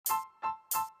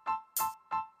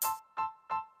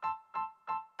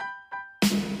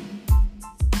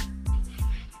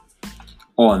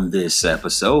On this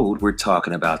episode, we're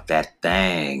talking about that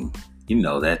thing. You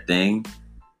know that thing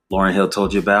Lauryn Hill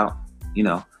told you about? You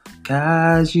know,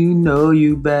 cause you know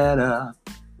you better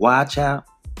watch out.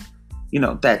 You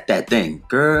know, that thing.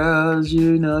 Girls,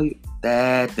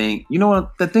 that thing. You know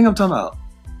what that thing I'm talking about?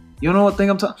 You know what thing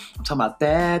I'm talking? I'm talking about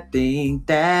that thing,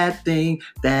 that thing,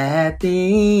 that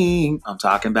thing. I'm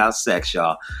talking about sex,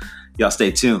 y'all. Y'all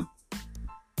stay tuned.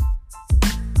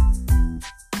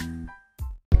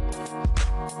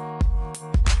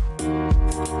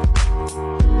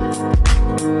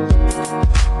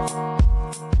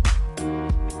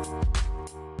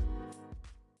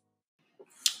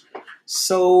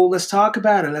 So let's talk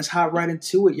about it. Let's hop right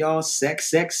into it, y'all. Sex,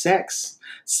 sex, sex.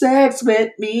 Sex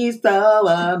with me so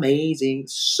amazing.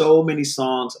 So many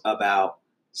songs about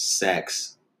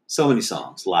sex. So many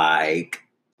songs.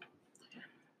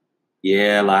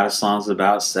 Yeah, a lot of songs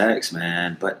about sex,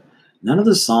 man. But none of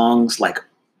the songs, all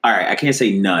right, I can't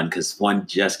say none because one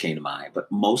just came to mind, but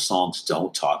most songs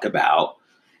don't talk about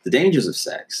the dangers of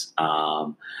sex.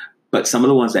 But some of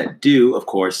the ones that do, of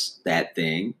course, that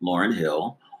thing, Lauryn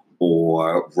Hill,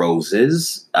 or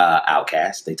Roses,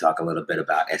 Outcast, they talk a little bit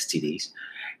about STDs.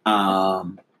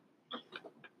 Um,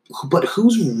 but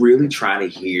who's really trying to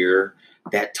hear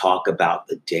that talk about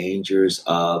the dangers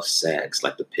of sex,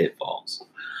 like the pitfalls?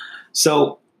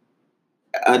 So,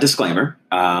 a disclaimer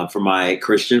for my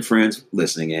Christian friends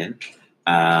listening in.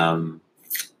 Um,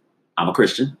 I'm a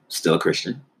Christian, still a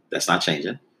Christian. That's not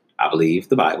changing. I believe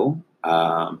the Bible,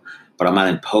 but I'm not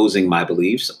imposing my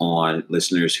beliefs on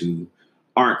listeners who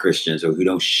aren't Christians or who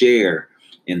don't share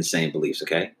in the same beliefs.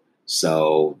 Okay,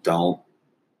 so don't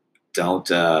don't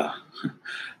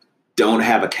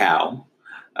have a cow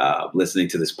listening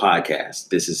to this podcast.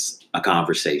 This is a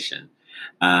conversation.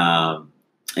 Um,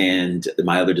 and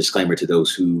my other disclaimer to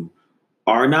those who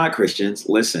are not Christians,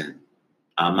 listen,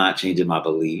 I'm not changing my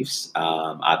beliefs.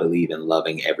 I believe in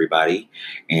loving everybody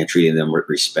and treating them with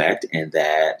respect, and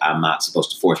that I'm not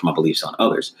supposed to force my beliefs on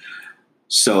others.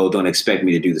 So don't expect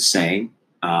me to do the same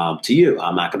to you.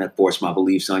 I'm not going to force my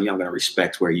beliefs on you. I'm going to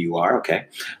respect where you are. Okay.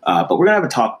 But we're going to have a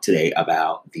talk today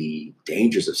about the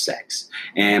dangers of sex.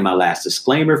 And my last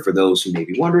disclaimer for those who may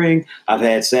be wondering, I've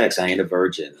had sex. I ain't a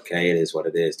virgin. Okay. It is what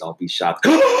it is. Don't be shocked.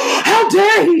 How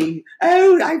dare he?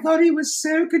 Oh, I thought he was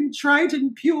so contrite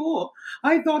and pure.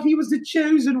 I thought he was the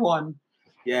chosen one.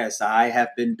 Yes, I have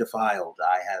been defiled.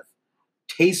 I have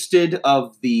tasted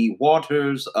of the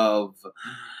waters of,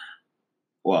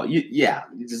 well, you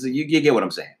get what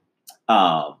I'm saying.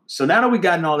 So now that we've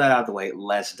gotten all that out of the way,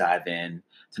 let's dive in.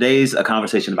 Today's a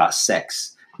conversation about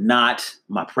sex, not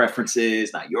my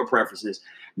preferences, not your preferences,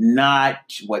 not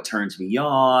what turns me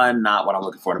on, not what I'm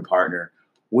looking for in a partner.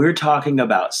 We're talking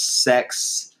about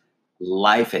sex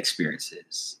life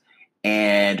experiences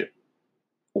and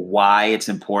why it's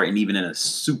important, even in a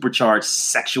supercharged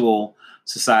sexual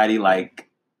society like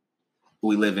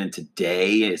we live in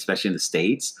today, especially in the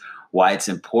States, why it's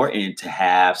important to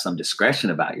have some discretion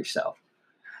about yourself.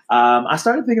 I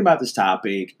started thinking about this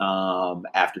topic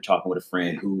after talking with a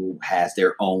friend who has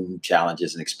their own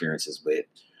challenges and experiences with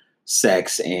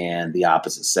sex and the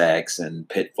opposite sex and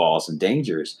pitfalls and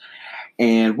dangers.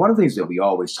 And one of the things that we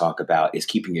always talk about is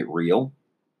keeping it real,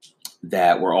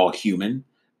 that we're all human.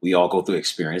 We all go through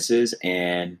experiences,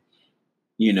 and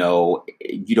you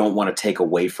don't want to take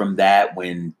away from that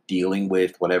when dealing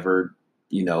with whatever,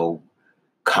 you know,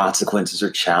 consequences or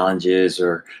challenges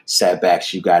or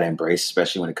setbacks you got to embrace,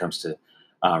 especially when it comes to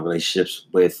relationships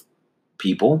with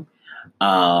people.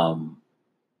 Um,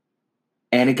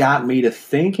 and it got me to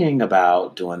thinking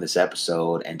about doing this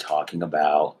episode and talking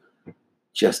about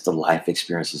just the life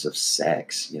experiences of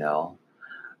sex.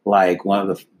 Like one of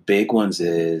the big ones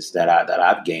is that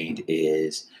I've gained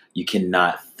is you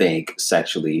cannot think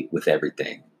sexually with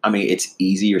everything. I mean, it's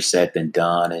easier said than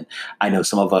done. And I know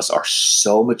some of us are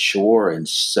so mature and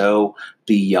so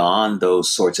beyond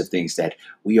those sorts of things that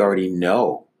we already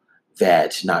know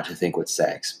that not to think with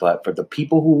sex. But for the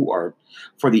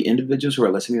individuals who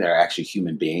are listening that are actually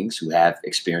human beings who have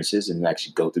experiences and who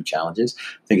actually go through challenges,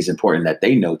 I think it's important that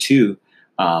they know too,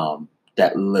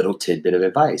 that little tidbit of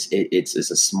advice. It's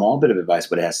a small bit of advice,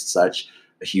 but it has such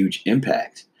a huge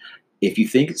impact. If you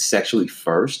think sexually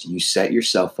first, you set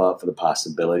yourself up for the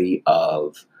possibility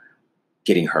of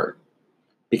getting hurt,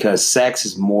 because sex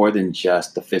is more than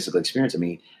just the physical experience. I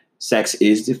mean, sex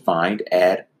is defined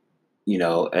as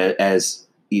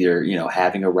either,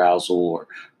 having arousal or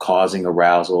causing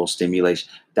arousal, stimulation,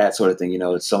 that sort of thing.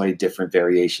 It's so many different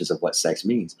variations of what sex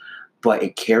means, but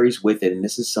it carries with it. And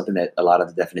this is something that a lot of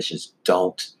the definitions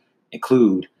don't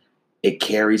include. It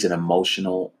carries an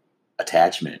emotional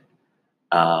attachment.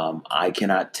 I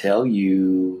cannot tell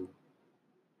you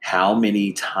how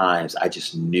many times I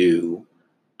just knew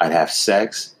I'd have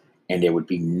sex and there would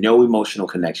be no emotional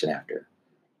connection after,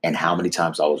 and how many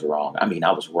times I was wrong. I mean,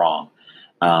 I was wrong.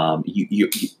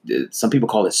 Some people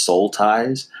call it soul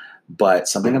ties, but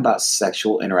something about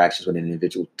sexual interactions with an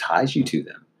individual ties you to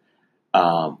them.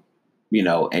 Um,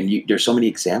 and there's so many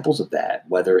examples of that.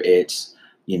 Whether it's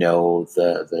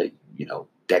the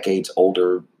decades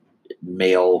older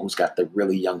male who's got the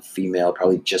really young female,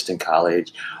 probably just in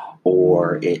college,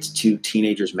 or it's two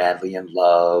teenagers madly in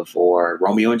love, or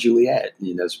Romeo and Juliet.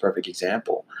 It's a perfect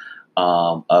example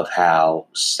of how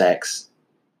sex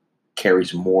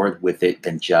carries more with it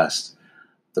than just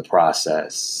the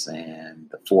process and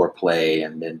the foreplay,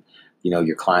 and then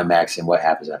your climax and what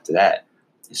happens after that.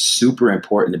 It's super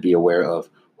important to be aware of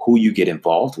who you get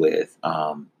involved with.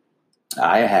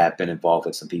 I have been involved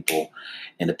with some people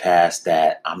in the past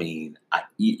that, I mean,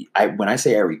 when I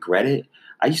say I regret it,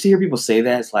 I used to hear people say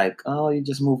that it's like, oh, you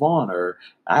just move on, or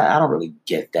I don't really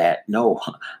get that. No,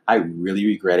 I really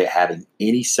regretted having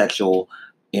any sexual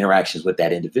interactions with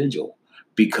that individual,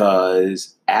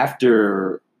 because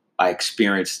after I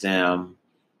experienced them,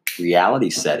 reality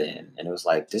set in, and it was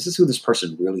like, this is who this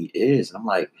person really is. And I'm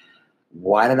like,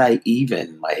 why did I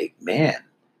even, like, man,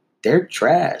 they're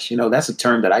trash. That's a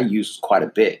term that I use quite a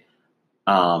bit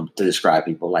to describe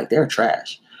people. Like, they're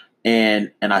trash.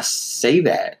 And I say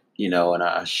that, and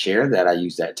I share that I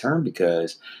use that term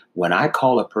because when I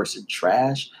call a person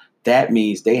trash, that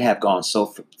means they have gone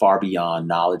so far beyond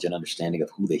knowledge and understanding of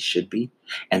who they should be,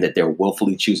 and that they're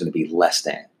willfully choosing to be less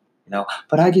than.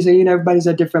 But I can say, everybody's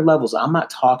at different levels. I'm not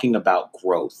talking about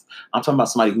growth. I'm talking about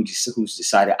somebody who's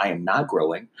decided, I am not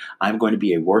growing. I'm going to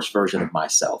be a worse version of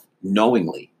myself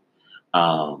knowingly.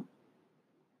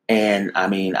 And I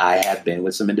mean, I have been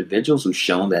with some individuals who've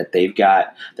shown that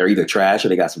they're either trash or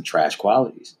they got some trash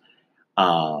qualities.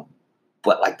 Um,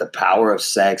 but like, the power of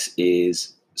sex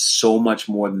is so much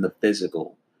more than the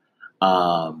physical.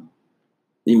 I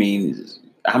mean,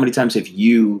 how many times have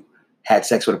you had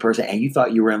sex with a person and you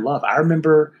thought you were in love? I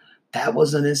remember that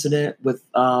was an incident with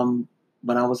when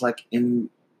I was like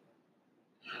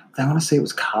I want to say it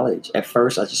was college. At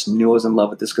first, I just knew I was in love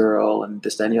with this girl and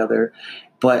this, that, and the other.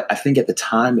 But I think at the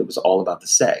time it was all about the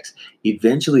sex.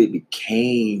 Eventually, it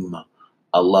became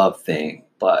a love thing.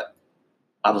 But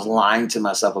I was lying to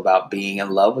myself about being in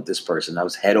love with this person. I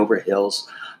was head over heels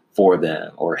for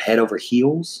them, or head over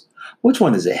heels. Which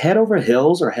one is it? Head over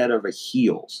heels or head over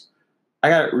heels?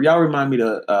 Y'all remind me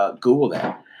to Google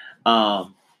that.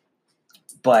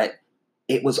 But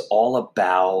it was all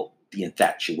about the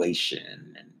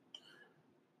infatuation, and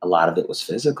a lot of it was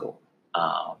physical.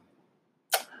 Um,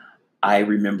 I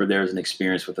remember there was an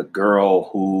experience with a girl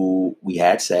who we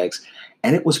had sex,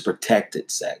 and it was protected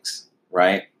sex,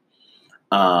 right?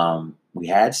 We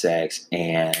had sex,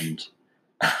 and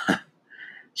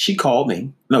she called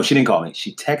me. No, she didn't call me.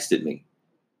 She texted me.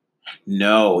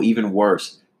 No, even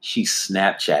worse, she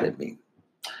Snapchatted me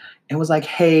and was like,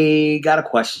 "Hey, got a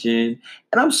question."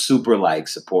 And I'm super like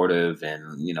supportive,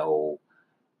 and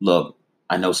look,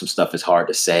 I know some stuff is hard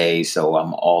to say, so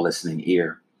I'm all listening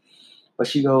ear. But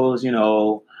she goes,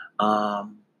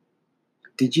 um,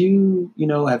 did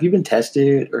have you been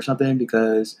tested or something?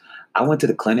 Because I went to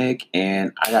the clinic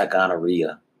and I got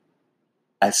gonorrhea.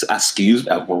 Excuse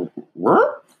me.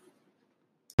 What?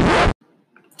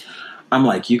 I'm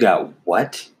like, you got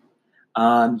what?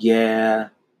 Yeah.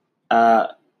 Uh,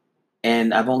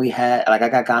 and I've only had, like, I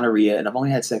got gonorrhea and I've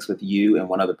only had sex with you and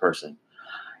one other person.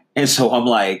 And so I'm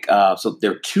like, so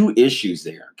there are two issues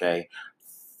there. Okay.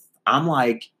 I'm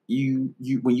like,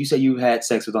 when you say you had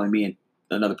sex with only me and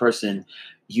another person,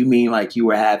 you mean like you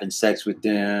were having sex with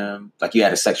them, like you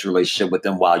had a sexual relationship with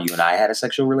them while you and I had a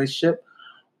sexual relationship?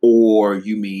 Or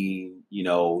you mean,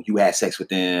 you had sex with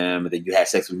them and then you had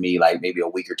sex with me like maybe a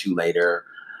week or two later?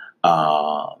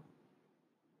 Um,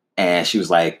 and she was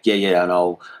like, yeah, I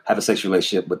know, have a sexual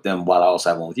relationship with them while I also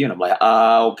have one with you. And I'm like,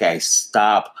 okay,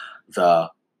 stop the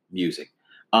music.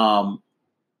 Um,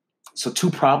 so two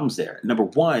problems there. Number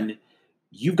one,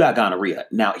 you've got gonorrhea.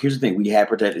 Now, here's the thing. We had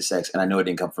protected sex, and I know it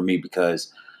didn't come from me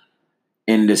because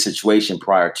in this situation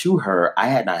prior to her, I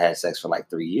had not had sex for like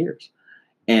 3 years.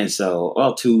 And so,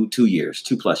 well, 2 years,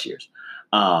 2+ years.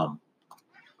 Um,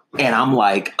 and I'm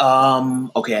like,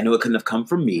 okay, I know it couldn't have come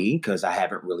from me because I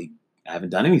haven't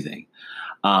done anything.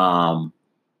 Um,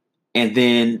 and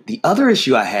then the other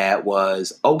issue I had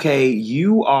was, okay,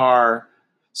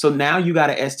 so now you got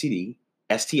an STD,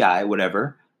 STI,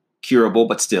 whatever, curable,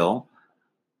 but still.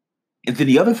 And then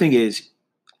the other thing is,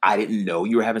 I didn't know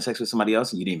you were having sex with somebody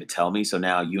else and you didn't even tell me. So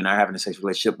now you and I are having a sexual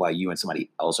relationship while you and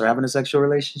somebody else are having a sexual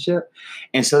relationship.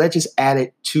 And so that just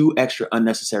added two extra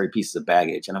unnecessary pieces of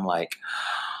baggage. And I'm like,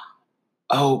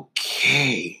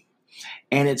 okay.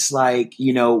 And it's like,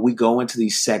 we go into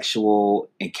these sexual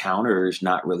encounters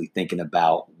not really thinking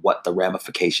about what the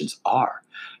ramifications are,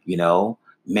 you know?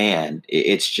 Man,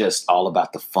 it's just all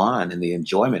about the fun and the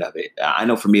enjoyment of it. I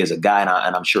know for me as a guy,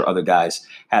 and I'm sure other guys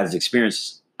have this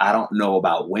experience. I don't know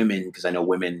about women because I know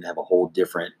women have a whole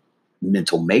different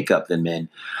mental makeup than men.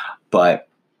 But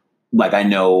like I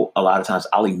know a lot of times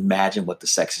I'll imagine what the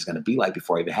sex is going to be like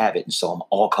before I even have it, and so I'm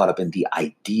all caught up in the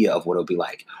idea of what it'll be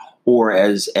like. Or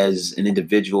as an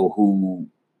individual who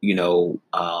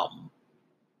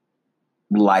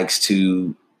likes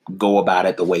to go about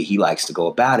it the way he likes to go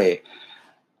about it,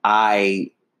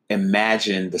 I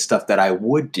imagine the stuff that I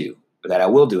would do, that I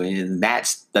will do, and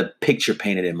that's the picture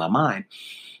painted in my mind.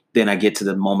 Then I get to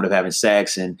the moment of having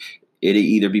sex, and it'll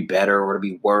either be better or it'll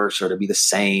be worse or it'll be the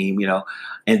same,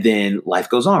 and then life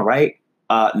goes on, right?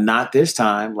 Not this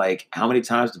time. Like, how many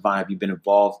times, Divine, have you been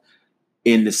involved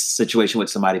in this situation with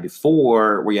somebody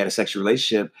before where you had a sexual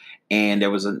relationship and there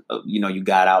was you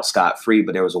got out scot-free,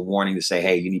 but there was a warning to say,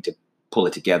 hey, you need to pull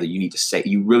it together. You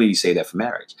really need to save that for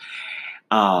marriage.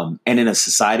 And in a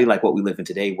society like what we live in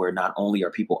today, where not only are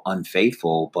people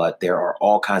unfaithful, but there are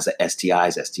all kinds of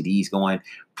STIs, STDs going,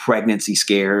 pregnancy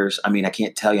scares. I mean, I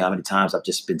can't tell you how many times I've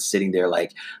just been sitting there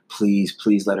like, please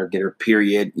let her get her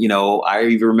period. I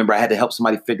even remember I had to help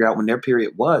somebody figure out when their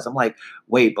period was. I'm like,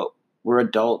 wait, but we're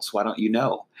adults. Why don't you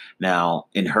know? Now,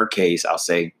 in her case, I'll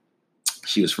say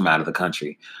she was from out of the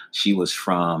country. She was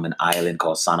from an island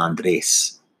called San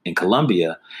Andres in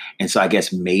Colombia. And so I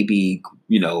guess maybe,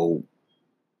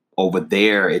 over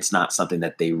there, it's not something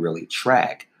that they really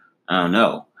track. I don't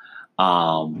know.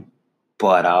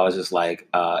 But I was just like,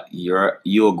 you're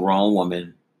a grown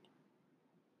woman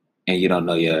and you don't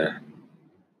know your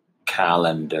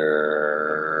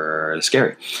calendar. It's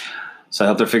scary. So I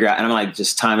helped her figure out, and I'm like,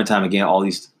 just time and time again, all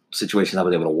these situations I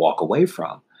was able to walk away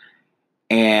from.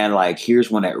 And like, here's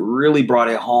one that really brought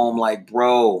it home. Like,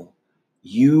 bro,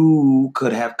 you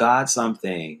could have got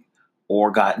something or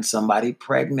gotten somebody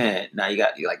pregnant. Now you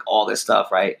got like all this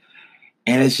stuff, right?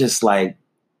 And it's just like,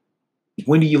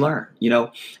 when do you learn,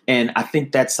 And I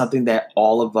think that's something that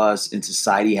all of us in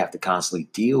society have to constantly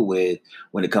deal with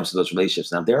when it comes to those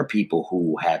relationships. Now, there are people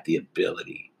who have the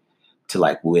ability to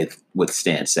like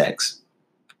withstand sex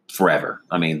forever.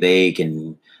 I mean, they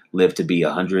can live to be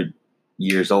 100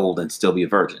 years old and still be a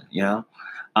virgin,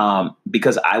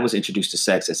 because I was introduced to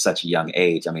sex at such a young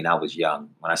age. I mean, I was young.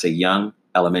 When I say young,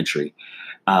 elementary,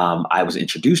 I was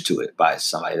introduced to it by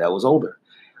somebody that was older.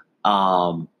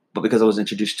 But because I was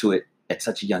introduced to it at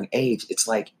such a young age, it's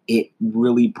like it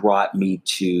really brought me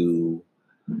to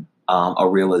a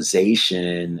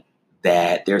realization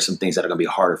that there's some things that are going to be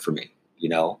harder for me,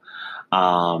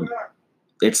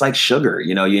 it's like sugar.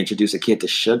 You introduce a kid to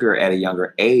sugar at a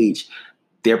younger age,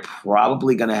 they're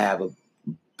probably going to have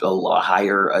a lot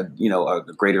higher, a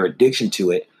greater addiction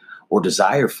to it or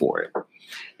desire for it.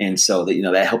 And so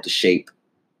that helped to shape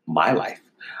my life.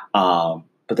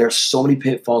 But there are so many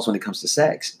pitfalls when it comes to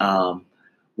sex.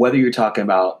 Whether you're talking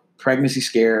about pregnancy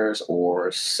scares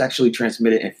or sexually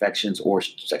transmitted infections or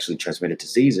sexually transmitted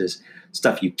diseases,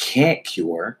 stuff you can't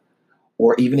cure,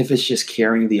 or even if it's just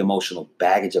carrying the emotional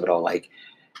baggage of it all, like,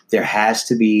 there has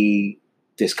to be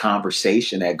this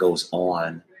conversation that goes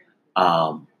on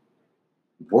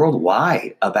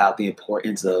worldwide about the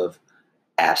importance of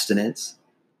abstinence,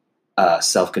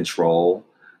 self-control,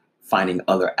 finding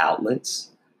other outlets,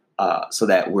 so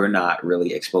that we're not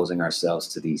really exposing ourselves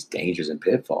to these dangers and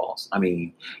pitfalls. I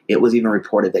mean, it was even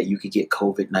reported that you could get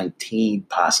COVID-19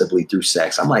 possibly through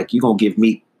sex. I'm like, you gonna give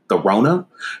me the Rona?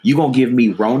 You gonna give me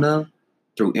Rona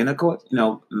through intercourse?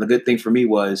 And the good thing for me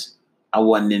was I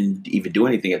wasn't even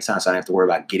doing anything at the time, so I didn't have to worry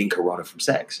about getting corona from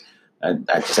sex. I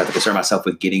just have to concern myself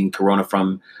with getting corona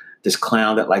from this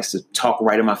clown that likes to talk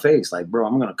right in my face. Like, bro,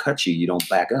 I'm going to cut you. You don't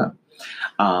back up.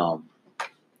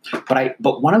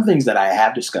 But one of the things that I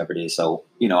have discovered is,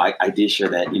 I did share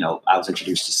that, I was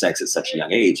introduced to sex at such a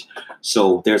young age.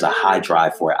 So there's a high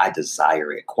drive for it. I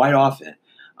desire it quite often,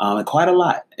 and quite a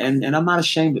lot. And I'm not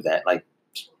ashamed of that. Like,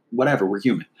 whatever, we're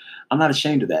human. I'm not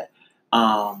ashamed of that.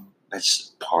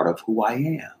 That's part of who I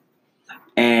am.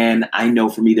 And I know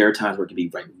for me, there are times where it can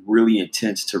be like really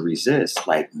intense to resist.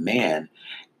 Like, man,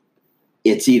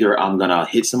 it's either I'm going to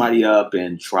hit somebody up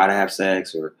and try to have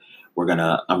sex,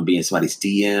 I'm being somebody's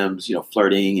DMs,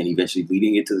 flirting and eventually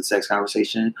leading it to the sex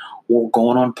conversation, or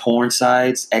going on porn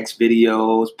sites, X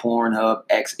videos, Pornhub,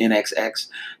 XNXX,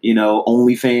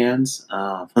 OnlyFans.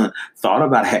 Thought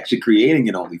about actually creating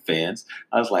an OnlyFans.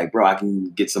 I was like, bro, I can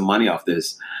get some money off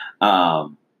this.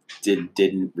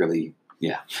 Didn't really,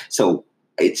 yeah. So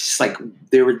it's just like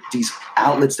there were these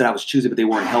outlets that I was choosing, but they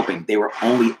weren't helping. They were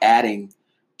only adding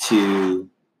to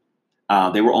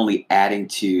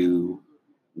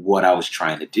what I was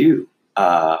trying to do,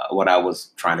 what I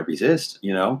was trying to resist,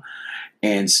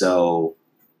 And so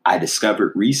I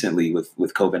discovered recently with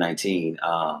COVID-19,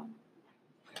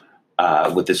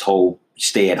 with this whole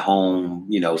stay at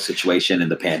home, situation and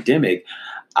the pandemic,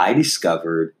 I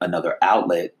discovered another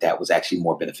outlet that was actually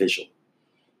more beneficial,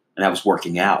 and that was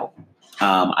working out.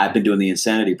 I've been doing the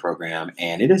Insanity program,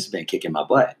 and it has been kicking my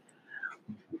butt.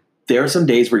 There are some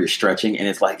days where you're stretching and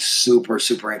it's like super,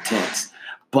 super intense.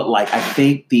 But like, I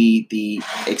think the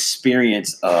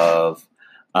experience that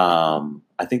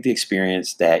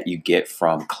you get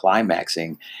from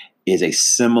climaxing is a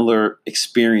similar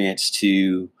experience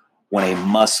to when a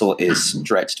muscle is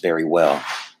stretched very well.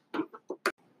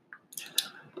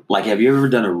 Like, have you ever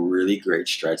done a really great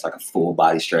stretch, like a full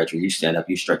body stretch, where you stand up,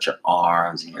 you stretch your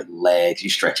arms and your legs, you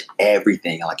stretch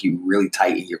everything, like you really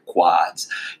tighten your quads,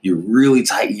 you really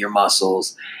tighten your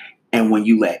muscles, and when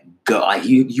you let go, like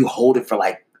you hold it for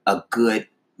like a good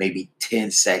maybe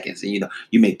 10 seconds, and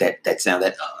you make that sound,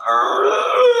 that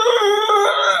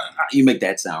you make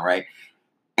that sound, right?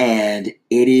 And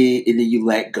and then you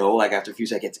let go like after a few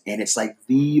seconds, and it's like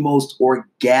the most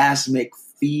orgasmic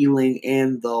feeling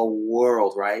in the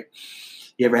world, right?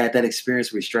 You ever had that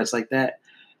experience where you stretch like that?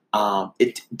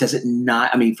 It does it not,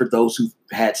 I mean, for those who've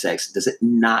had sex, does it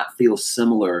not feel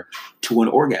similar to an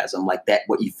orgasm like that,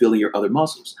 what you feel in your other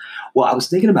muscles? Well, I was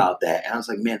thinking about that, and I was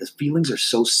like, man, the feelings are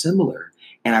so similar.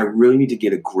 And I really need to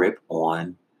get a grip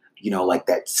on, like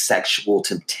that sexual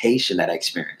temptation that I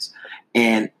experienced.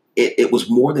 And it was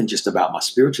more than just about my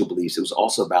spiritual beliefs. It was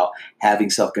also about having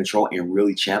self-control and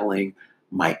really channeling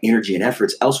my energy and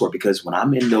efforts elsewhere. Because when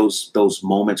I'm in those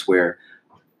moments where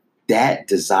that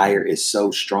desire is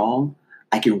so strong,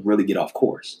 I can really get off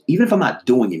course. Even if I'm not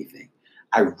doing anything,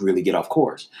 I really get off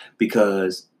course.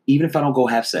 Because even if I don't go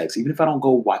have sex, even if I don't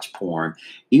go watch porn,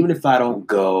 even if I don't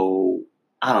go,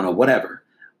 I don't know, whatever,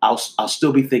 I'll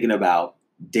still be thinking about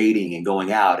dating and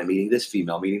going out and meeting this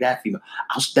female, meeting that female.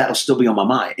 That'll still be on my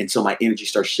mind. And so my energy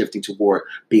starts shifting toward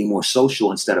being more social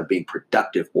instead of being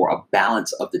productive, or a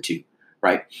balance of the two,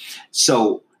 right?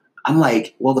 So I'm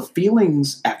like, well, the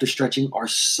feelings after stretching are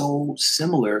so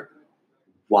similar.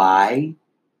 Why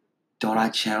don't I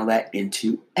channel that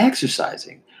into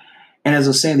exercising? And as I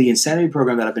was saying, the Insanity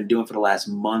program that I've been doing for the last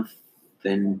month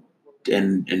and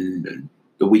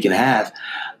a week and a half,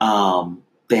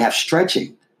 they have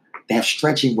stretching. They have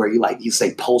stretching where you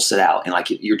say pulse it out, and like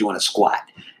you're doing a squat,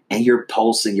 and you're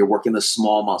pulsing, you're working the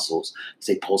small muscles. You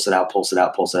say pulse it out, pulse it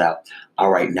out, pulse it out. All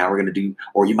right, now we're going to do,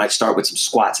 or you might start with some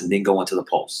squats and then go into the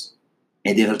pulse.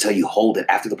 And then it'll tell you hold it.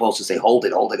 After the pulse, it'll say hold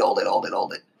it, hold it, hold it, hold it,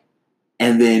 hold it.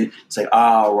 And then it's like,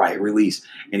 all right, release.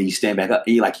 And then you stand back up,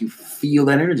 and you feel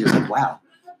that energy. It's like, wow,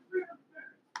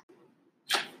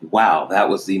 that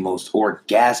was the most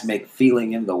orgasmic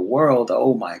feeling in the world.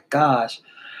 Oh my gosh.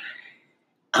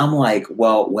 I'm like,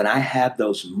 well, when I have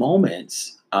those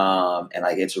moments, and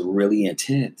like it's really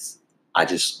intense, I'm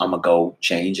gonna go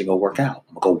change and go work out.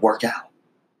 I'm gonna go work out.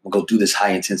 I'm gonna go do this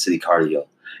high intensity cardio.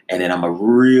 And then I'm gonna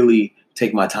really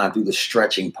take my time through the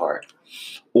stretching part.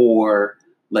 Or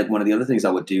like one of the other things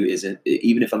I would do is,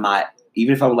 even if I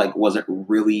wasn't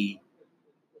really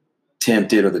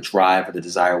tempted, or the drive or the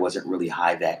desire wasn't really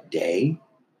high that day,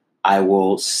 I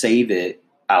will save it.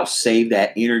 I'll save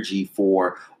that energy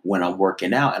for when I'm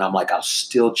working out, and I'm like, I'll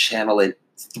still channel it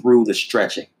through the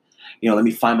stretching. Let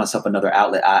me find myself another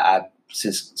outlet. I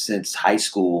since high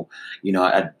school,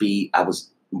 I was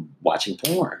watching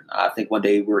porn. I think one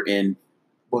day we're in,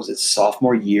 what was it,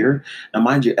 sophomore year? Now,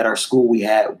 mind you, at our school we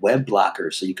had web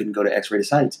blockers, so you couldn't go to X-rated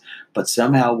sites. But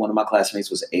somehow one of my classmates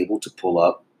was able to pull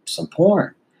up some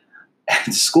porn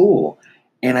at school.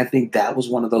 And I think that was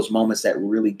one of those moments that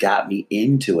really got me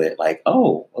into it. Like,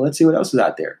 oh, well, let's see what else is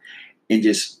out there. And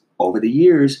just over the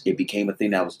years, it became a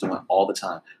thing that I was doing all the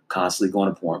time, constantly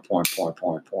going to porn,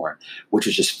 which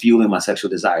was just fueling my sexual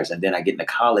desires. And then I get into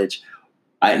college.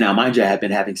 Now, mind you, I had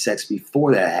been having sex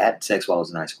before that. I had sex while I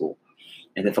was in high school.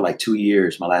 And then for like 2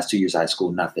 years, my last 2 years of high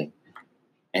school, nothing.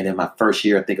 And then my first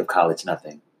year, I think, of college,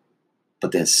 nothing.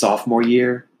 But then sophomore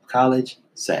year of college,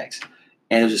 sex.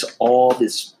 And it was just all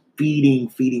this feeding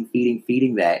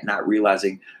that, not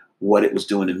realizing what it was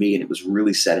doing to me. And it was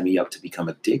really setting me up to become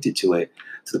addicted to it,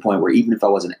 to the point where even if I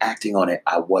wasn't acting on it,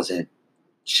 I wasn't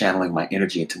channeling my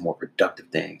energy into more productive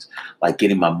things, like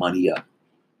getting my money up,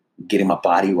 getting my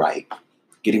body right,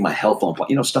 getting my health on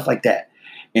point, stuff like that.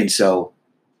 And so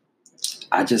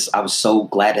I was so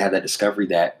glad to have that discovery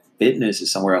that fitness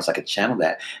is somewhere else I could channel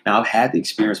that. Now I've had the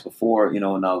experience before, when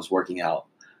I was working out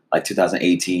like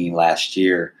 2018 last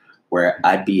year, where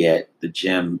I'd be at the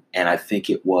gym and I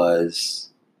think was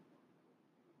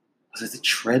it the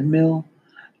treadmill?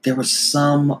 There was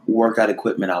some workout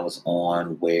equipment I was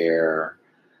on where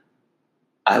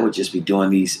I would just be doing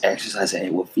these exercises and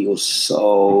it would feel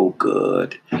so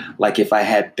good. Like if I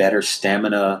had better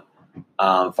stamina,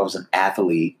 if I was an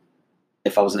athlete,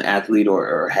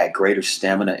 or had greater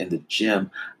stamina in the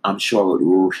gym, I'm sure it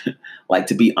would, like,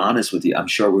 to be honest with you, I'm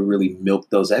sure we really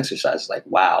milk those exercises. Like,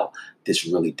 wow, this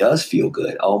really does feel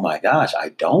good. Oh my gosh, I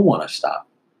don't want to stop.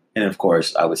 And of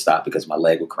course I would stop because my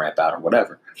leg would cramp out or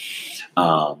whatever.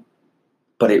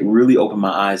 But it really opened my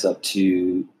eyes up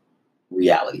to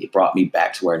reality. It brought me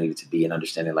back to where I needed to be and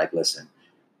understanding, like, listen,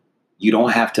 you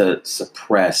don't have to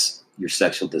suppress your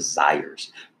sexual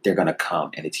desires. They're going to come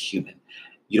and it's human.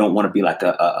 You don't want to be like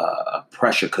a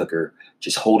pressure cooker,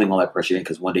 just holding all that pressure in,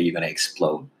 because one day you're going to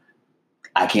explode.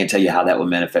 I can't tell you how that will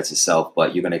manifest itself,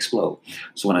 but you're going to explode.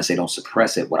 So when I say don't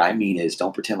suppress it, what I mean is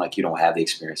don't pretend like you don't have the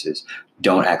experiences.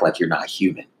 Don't act like you're not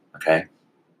human. Okay.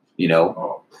 And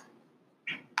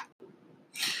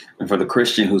for the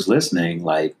Christian who's listening,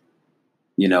 like,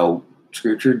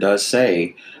 scripture does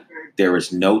say there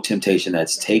is no temptation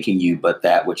that's taking you but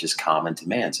that which is common to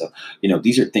man. So,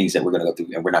 these are things that we're going to go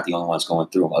through, and we're not the only ones going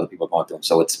through them. Other people are going through them.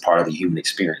 So it's part of the human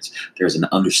experience. There's an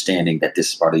understanding that this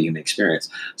is part of the human experience.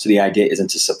 So the idea isn't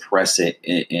to suppress it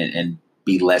and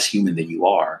be less human than you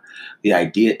are. The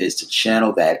idea is to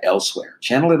channel that elsewhere.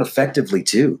 Channel it effectively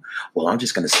too. Well, I'm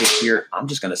just going to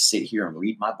sit here and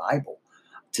read my Bible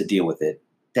to deal with it.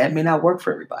 That may not work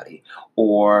for everybody.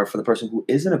 Or for the person who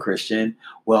isn't a Christian,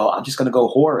 well, I'm just going to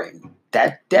go whoring.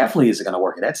 That definitely isn't going to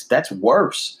work. That's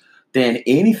worse than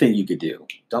anything you could do.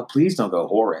 Please don't go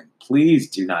whoring. Please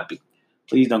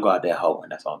don't go out there hoeing.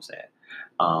 That's all I'm saying.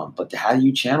 But how do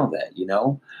you channel that?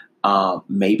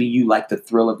 Maybe you like the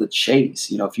thrill of the chase.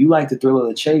 If you like the thrill of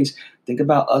the chase, think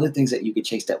about other things that you could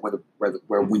chase that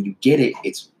where when you get it,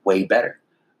 it's way better.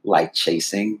 Like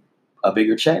chasing a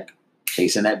bigger check.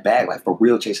 Chasing that bag, like for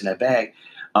real, chasing that bag.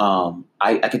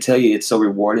 I can tell you it's so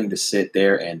rewarding to sit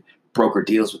there and broker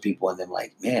deals with people and then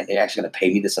like, man, they're actually going to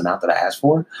pay me this amount that I asked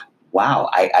for. Wow,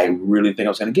 I really think I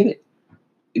was going to get it.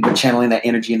 But channeling that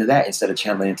energy into that instead of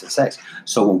channeling into sex.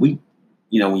 So when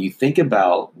you think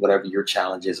about whatever your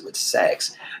challenge is with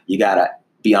sex, you got to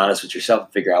be honest with yourself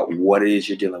and figure out what it is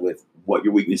you're dealing with, what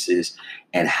your weakness is,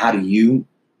 and how do you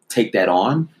take that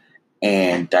on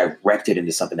and direct it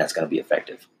into something that's going to be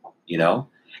effective.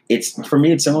 For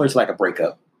me, it's similar to like a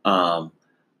breakup.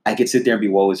 I could sit there and be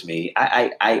woe is me.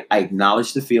 I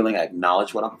acknowledge the feeling. I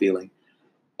acknowledge what I'm feeling.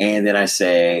 And then I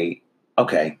say,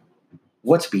 okay,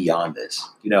 what's beyond this?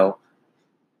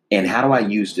 And how do I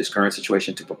use this current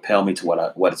situation to propel me to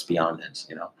what is beyond this?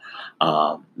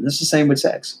 And it's the same with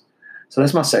sex. So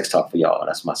that's my sex talk for y'all.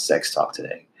 That's my sex talk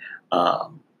today.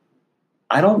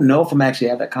 I don't know if I'm actually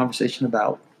have that conversation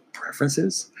about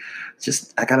preferences.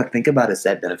 I got to think about it. Is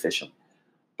that beneficial?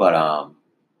 But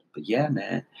yeah,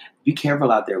 man, be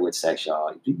careful out there with sex,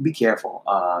 y'all. Be careful,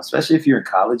 especially if you're in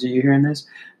college and you're hearing this.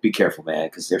 Be careful, man,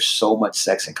 because there's so much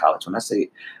sex in college. When I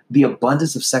say the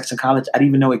abundance of sex in college, I didn't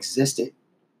even know existed.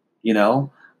 And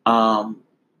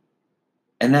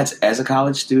that's as a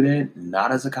college student,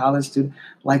 not as a college student.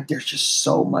 Like, there's just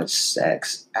so much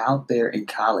sex out there in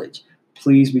college.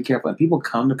 Please be careful. And people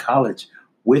come to college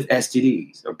with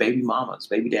STDs or baby mamas,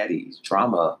 baby daddies,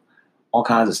 trauma, all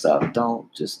kinds of stuff.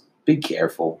 Just be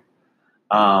careful.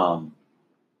 And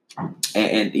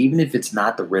even if it's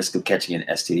not the risk of catching an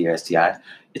STD or STI,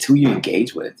 it's who you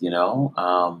engage with,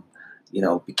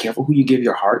 be careful who you give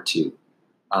your heart to.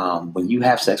 When you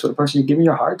have sex with a person, you're giving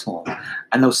your heart to them.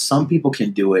 I know some people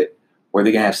can do it where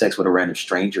they can have sex with a random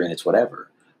stranger and it's whatever.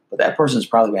 But that person's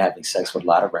probably been having sex with a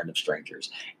lot of random strangers.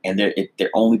 And they're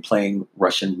only playing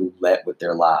Russian roulette with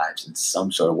their lives in some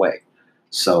sort of way.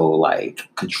 So, like,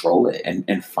 control it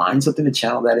and find something to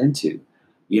channel that into.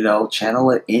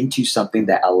 Channel it into something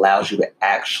that allows you to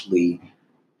actually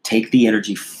take the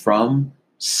energy from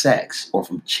sex or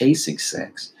from chasing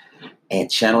sex and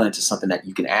channel it into something that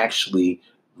you can actually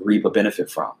reap a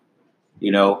benefit from.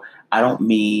 I don't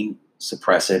mean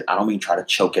suppress it. I don't mean try to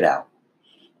choke it out.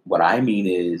 What I mean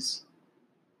is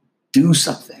do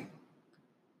something.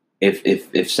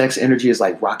 If sex energy is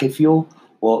like rocket fuel,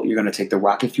 Well, you're going to take the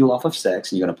rocket fuel off of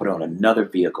sex and you're going to put it on another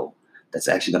vehicle that's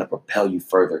actually going to propel you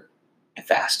further and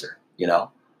faster, you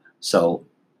know? So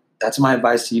that's my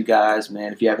advice to you guys,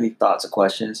 man. If you have any thoughts or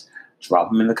questions, drop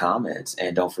them in the comments.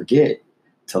 And don't forget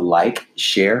to like,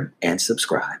 share, and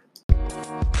subscribe.